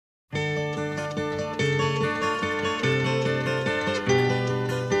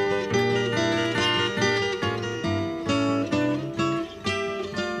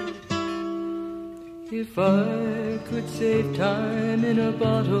If I could save time in a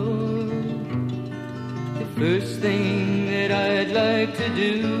bottle, the first thing that I'd like to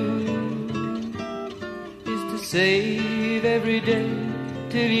do is to save every day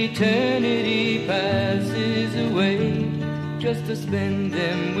till eternity passes away, just to spend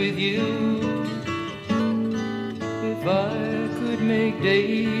them with you. If I could make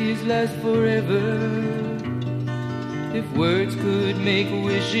days last forever, if words could make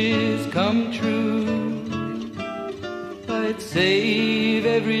wishes come true, I'd save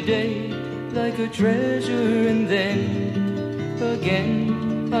every day like a treasure, and then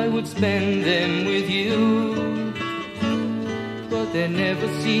again I would spend them with you. But there never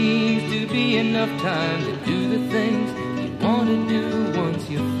seems to be enough time to do the things you want to do once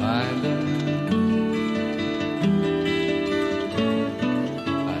you find them.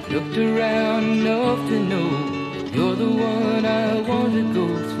 I've looked around enough to know you're the one I want to go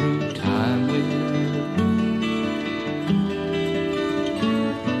through time with.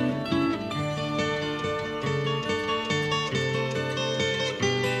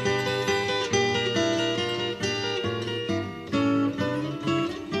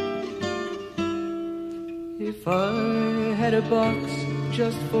 If I had a box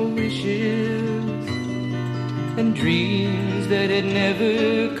just for wishes and dreams that had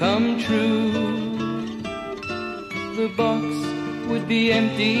never come true, the box would be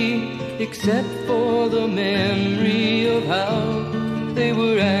empty except for the memory of how they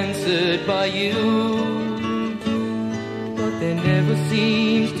were answered by you. But there never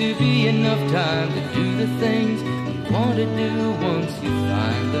seems to be enough time to do the things you want to do once you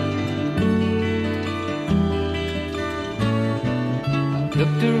find them. I've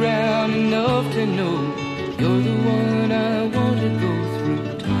looked around enough to know you're the one I want to go through